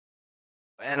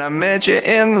And I met you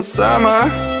in the summer,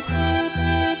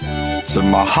 to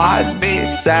my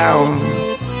heartbeat sound.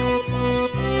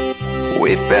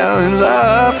 We fell in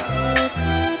love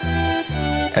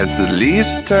as the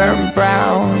leaves turn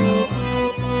brown.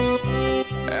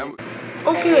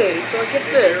 Okay, so I get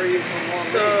this.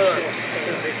 So just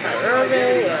saying,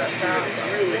 urban,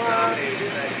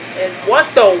 and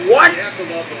what the what?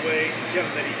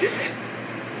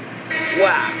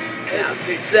 Wow, now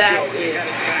that is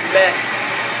messed up.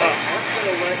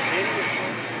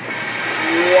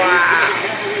 Wow.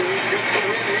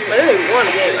 I didn't even want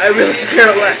a game. I really could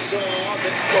care less.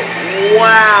 But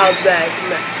wow, that is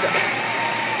messed up.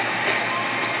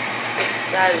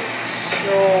 That is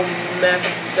so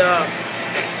messed up.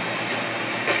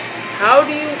 How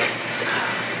do you...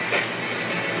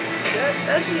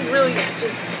 That's just really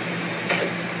just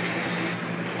like,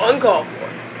 uncalled for.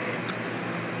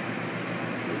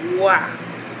 Wow.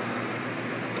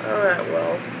 Alright,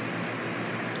 well.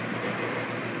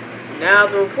 Now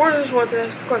the reporters want to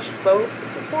ask questions, but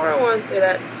before I want to say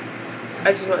that,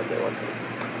 I just want to say one thing.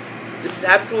 This is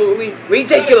absolutely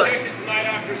ridiculous. Tonight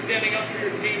after standing up for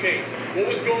your teammate, what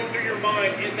was going through your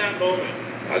mind in that moment?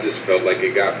 I just felt like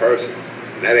it got personal,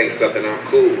 and that ain't something I'm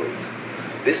cool with.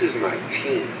 This is my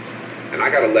team, and I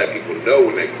gotta let people know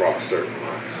when they cross certain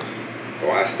lines.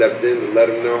 So I stepped in to let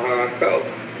them know how I felt.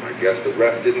 I guess the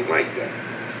ref didn't like that.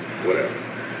 Whatever.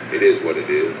 It is what it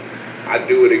is. I'd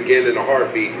do it again in a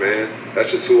heartbeat, man.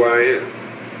 That's just who I am.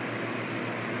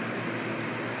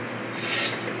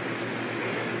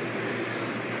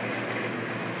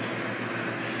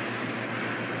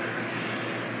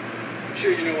 I'm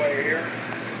sure you know why you're here.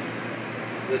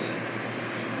 Listen,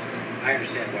 I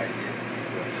understand why you did.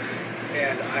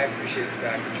 And I appreciate the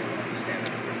fact that you're willing to stand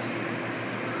up for your team.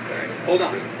 Alright, hold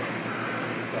on.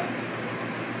 But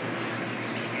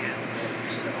you can't let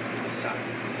yourself inside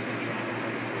into the drama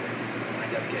and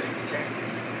wind up getting ejected.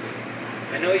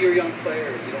 I know you're a young player,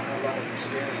 you don't have a lot of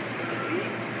experience, but the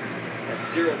league has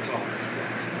zero tolerance for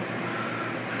that stuff.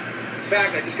 In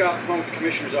fact, I just got off the phone with the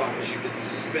commissioner's office. You've been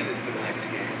suspended for the next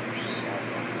game, which is a small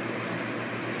fine.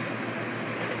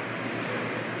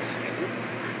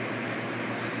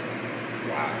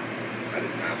 Wow, I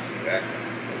did not see that.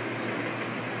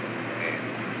 Man,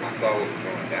 I saw what was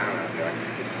going down out there. I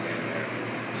could just stand there.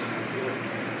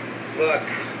 Look,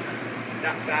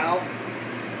 that foul,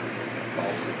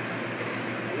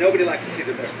 nobody likes to see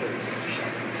their best player get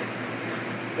shot.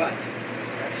 But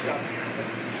that stuff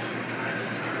happens time to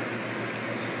time.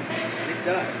 And it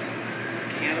does.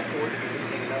 You can't afford to be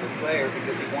losing another player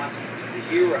because he wants to be the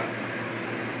hero.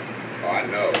 Oh, I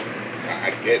know.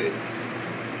 I get it.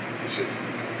 It's just,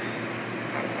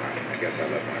 I don't know. I guess I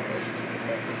left my emotions.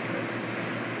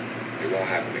 It won't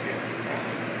happen again.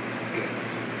 Good.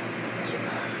 That's what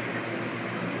I'm here.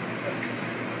 Look,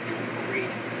 you're doing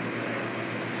great.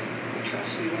 But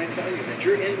trust me when I tell you that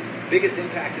your biggest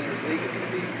impact in this league is going to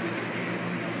be with your game.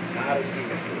 Not as team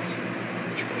first.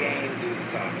 But your game do the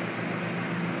talking.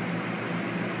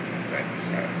 Thank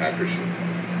you. I appreciate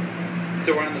it.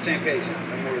 So we're on the same page now.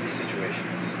 No more of these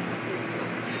situations.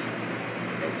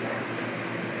 No more.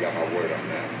 You got my word on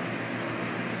that.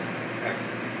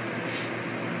 Excellent.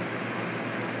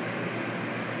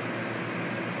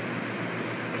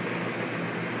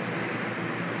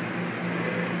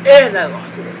 And I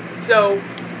lost me. So,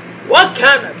 what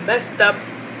kind of messed up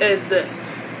is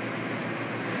this?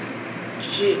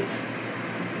 Jeez.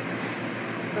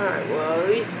 Alright, well, at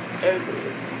least everything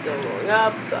is still going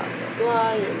up, blah, blah,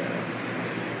 blah, you know.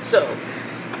 So,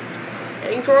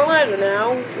 heading to Orlando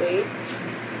now. Wait.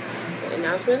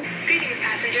 Announcement? Greetings,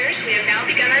 passengers. We have now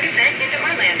begun our descent into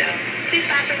Orlando. Please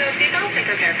fasten those seatbelts and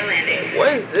prepare for landing.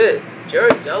 What is this?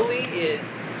 Jared Dudley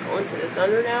is going to the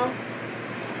Thunder now?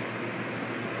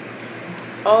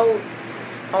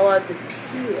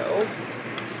 Oladipo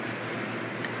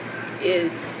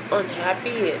is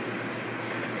unhappy in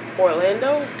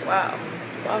Orlando? Wow.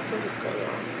 A lot of stuff is going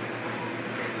on.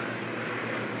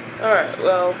 Alright,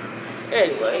 well,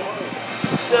 anyway.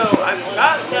 So, I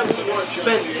forgot that we were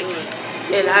suspended,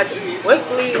 and I had to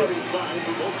quickly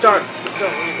start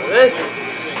filming for this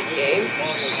game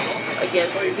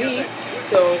against the Heat.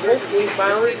 So, hopefully,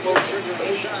 finally, we'll get to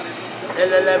face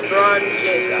and then LeBron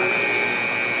James.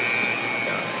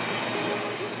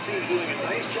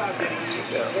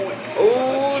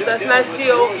 Oh, that's a nice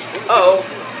steal. Uh-oh.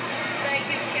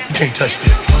 Can't touch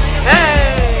this.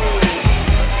 Hey!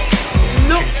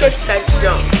 Look at that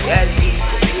jump. That's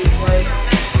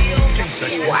Can't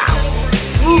touch this. wow.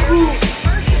 Woohoo!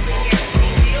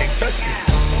 Can't touch this.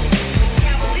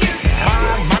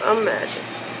 Imagine.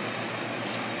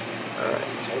 Alright,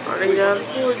 running down the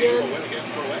floor again.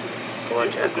 Come on,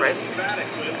 Jack, right?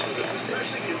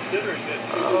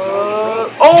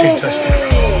 Can't touch this.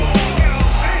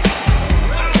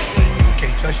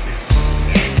 Can't touch this.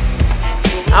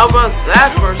 How about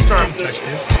that for a start? Can't touch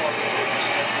this.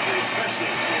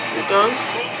 The dunks.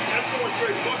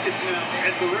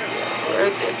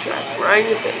 Right there, Jack. Right in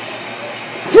your face.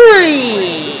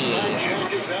 Free!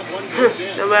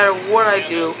 No matter what I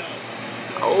do,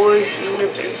 I always be in your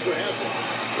face.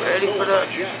 Ready for the...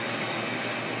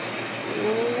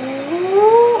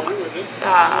 Ooh.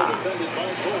 Ah.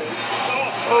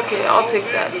 Okay, I'll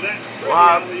take that.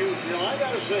 Wow.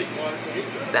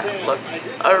 That looked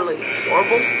utterly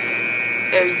horrible.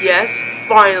 And yes,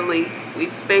 finally,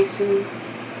 we're facing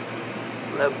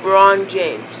LeBron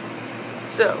James.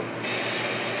 So,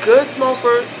 good small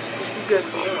forward. This is good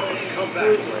small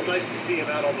forward. It's nice to see him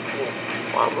out on the court.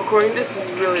 While I'm recording, this is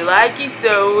really laggy,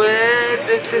 so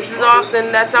if this is off,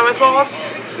 then that's not my fault.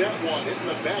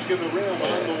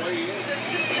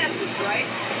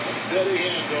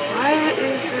 Why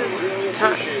is this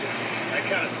time? That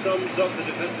kind of sums up the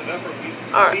defensive effort.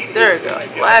 Alright, there we go.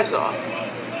 Lags off.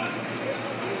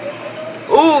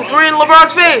 Ooh, 3 in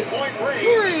LeBron's face. 3.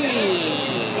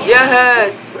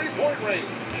 Yes.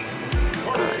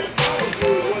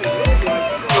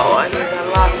 Oh, I need that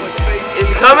lock. Is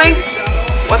it coming?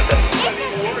 What the?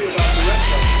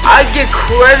 I get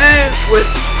credited with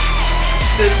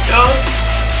the dunk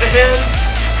and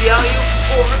the alley-oop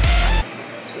score.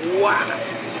 Wow.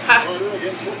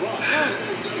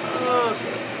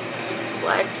 Okay.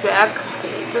 Lag's back. I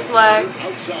hate this lag.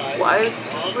 Why is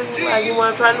this thing lagging when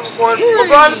I'm trying to record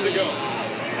LeBron?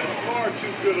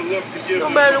 No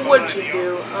matter what you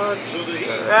do, I'll just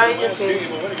go right in your face.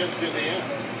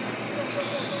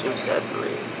 Shoot that 3.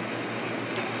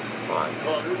 Come on.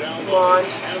 Come on.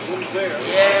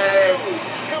 Yes.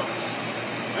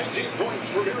 I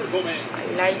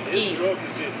like it.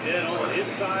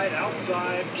 Inside,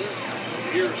 outside.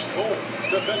 Here's Cole,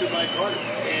 defended by Carter.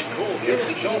 And Cole gives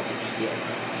the Chelsea.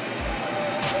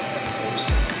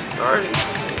 Starting.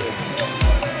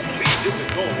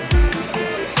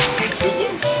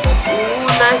 Ooh,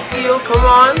 nice steal. Come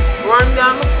on. Run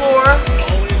down the floor.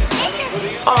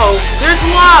 Oh, here's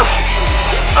Lob.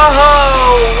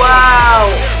 Oh, wow.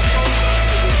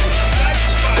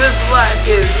 This lag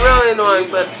is really annoying,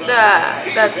 but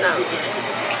that's not really.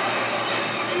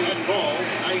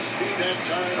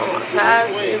 Come on, pass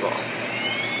me the ball.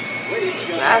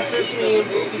 Pass it to me and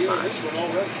we'll be fine.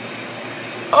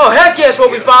 Oh, heck yes, we'll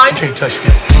be fine. Can't touch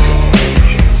this.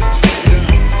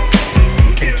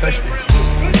 Can't touch this.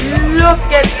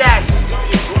 Look at that.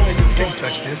 Can't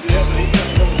touch this.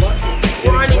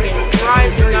 Running and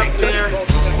rising up there.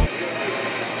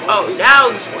 Oh, now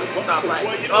this one stop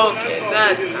lagging. Okay,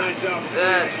 that's nice.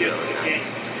 That's really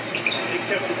nice.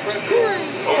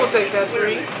 Oh, we'll take that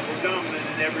 3.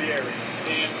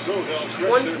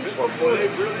 24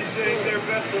 points. Really saved their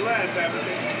best for last, haven't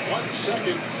they? 1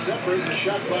 second separate the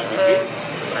shot clock. Yes,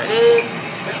 right in.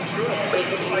 That's good. It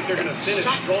looks like they're going to finish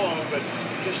strong, but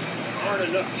just aren't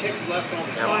enough ticks left on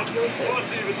the clock. We'll see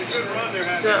if it's a good run they're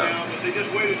having now, but they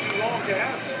just waited too long to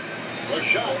have it. A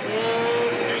shot.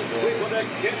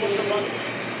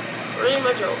 Pretty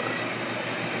much over.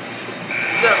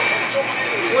 So,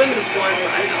 to win this one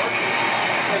by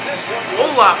a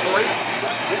whole lot of points.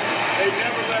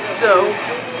 So,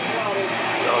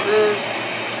 see all this.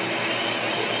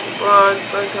 LeBron,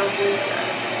 front countries,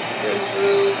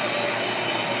 Stepbro.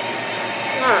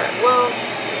 Alright, well,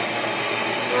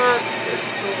 not good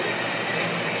total.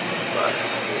 But,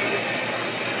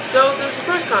 so there's a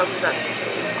press conference after this game.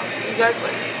 I'll see you guys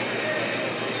later.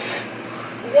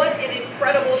 What an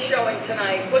incredible showing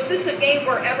tonight. Was this a game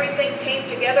where everything came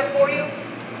together for you?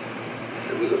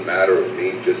 It was a matter of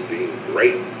me just being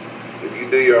great. If you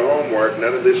do your homework,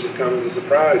 none of this should come as a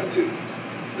surprise to you.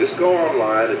 Just go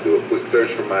online and do a quick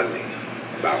search for my name.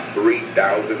 About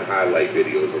 3,000 highlight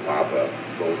videos will pop up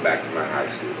going back to my high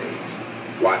school days.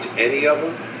 Watch any of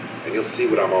them, and you'll see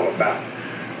what I'm all about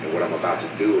and what I'm about to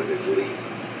do in this league.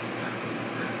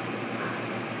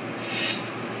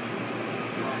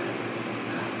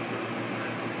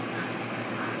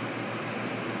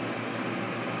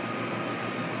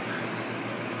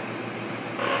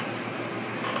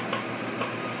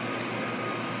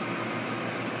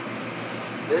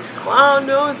 This clown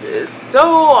nose is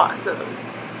so awesome.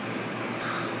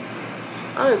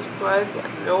 I'm surprised that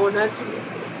no one has seen it.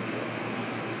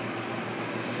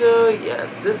 So yeah,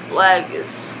 this lag is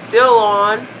still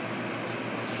on.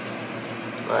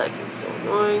 This lag is so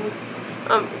annoying.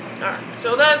 Alright,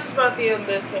 so that's about the end of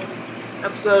this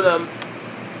episode.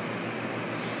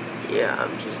 Yeah,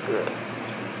 I'm just gonna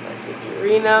to the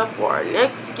arena for our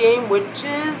next game, which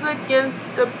is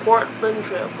against the Portland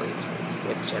Trailblazers,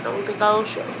 which I don't think I'll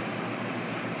show.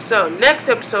 So, next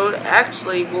episode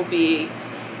actually will be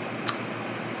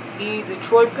the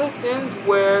Detroit Pistons,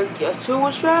 where guess who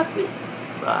was drafted?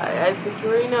 I think you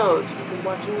already know if you've been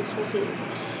watching this whole series.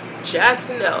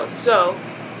 Jackson Ellis. So,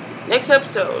 next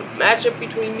episode, matchup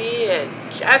between me and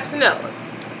Jackson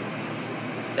Ellis.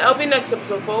 That'll be next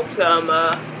episode, folks. Have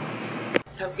a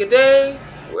good day,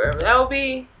 wherever that will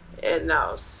be, and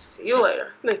I'll see you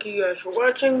later. Thank you guys for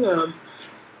watching.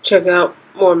 Check out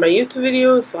more of my YouTube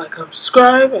videos, like,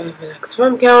 subscribe. I have an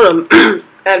XFM account.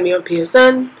 Add me on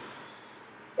PSN.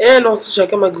 And also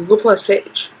check out my Google Plus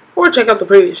page. Or check out the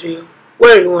previous video.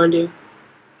 Whatever you want to do.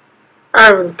 I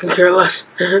really could care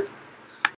less.